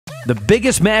The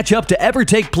biggest matchup to ever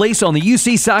take place on the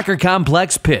UC Soccer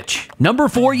Complex pitch. Number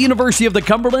 4 University of the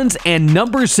Cumberlands and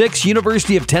number 6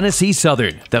 University of Tennessee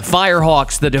Southern. The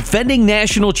Firehawks, the defending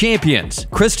national champions.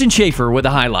 Kristen Schaefer with the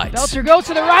highlights. Belter goes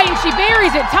to the right and she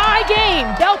buries it. Tie game.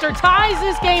 Belter ties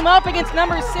this game up against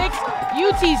number 6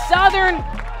 UT Southern.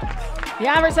 The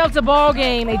Ivers helped the ball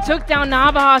game. They took down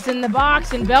Navajas in the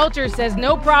box, and Belter says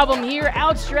no problem here.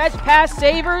 Outstretched pass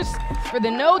savers for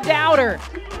the no-doubter.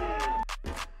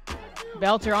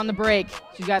 Belter on the break.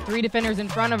 She's got 3 defenders in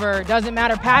front of her. Doesn't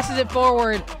matter. Passes it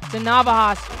forward to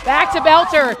Navajas. Back to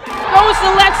Belter. Goes to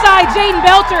the left side. Jaden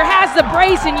Belter has the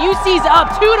brace, and UC's up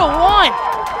 2-1.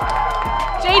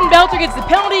 Jaden Belter gets the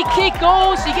penalty kick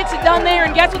goal. She gets it done there,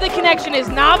 and guess what the connection is?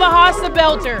 Navajas to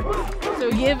Belter. So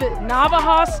give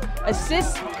Navajas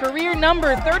assist career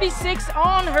number 36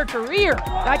 on her career.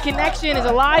 That connection is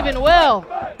alive and well.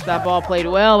 That ball played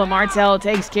well, but Martell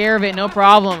takes care of it, no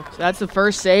problem. So that's the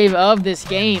first save of this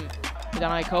game.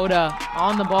 Danai Koda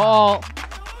on the ball.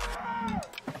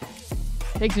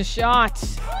 Takes a shot.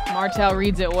 Martell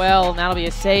reads it well, and that'll be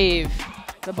a save.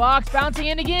 The box bouncing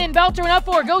in again. Belter went up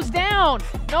for it, goes down.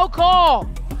 No call.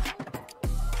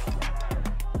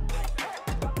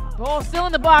 Ball still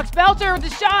in the box. Belter with the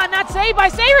shot, not saved by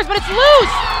Savers, but it's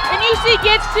loose. And UC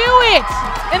gets to it.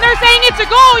 And they're saying it's a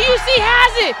goal. UC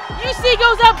has it. UC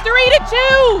goes up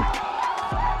 3-2.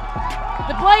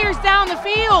 The players down the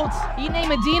field. Ine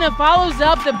Medina follows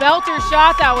up the Belter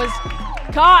shot that was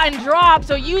caught and dropped.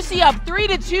 So UC up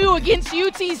 3-2 against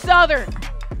UT Southern.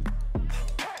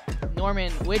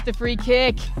 Norman with the free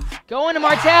kick. Going to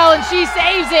Martell, and she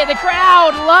saves it. The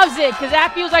crowd loves it because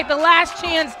that feels like the last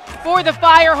chance for the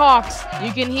Firehawks.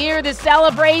 You can hear the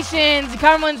celebrations. The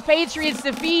Cumberlands Patriots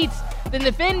defeats the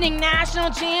defending national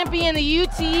champion, the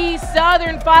UT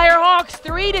Southern Firehawks,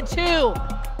 3-2.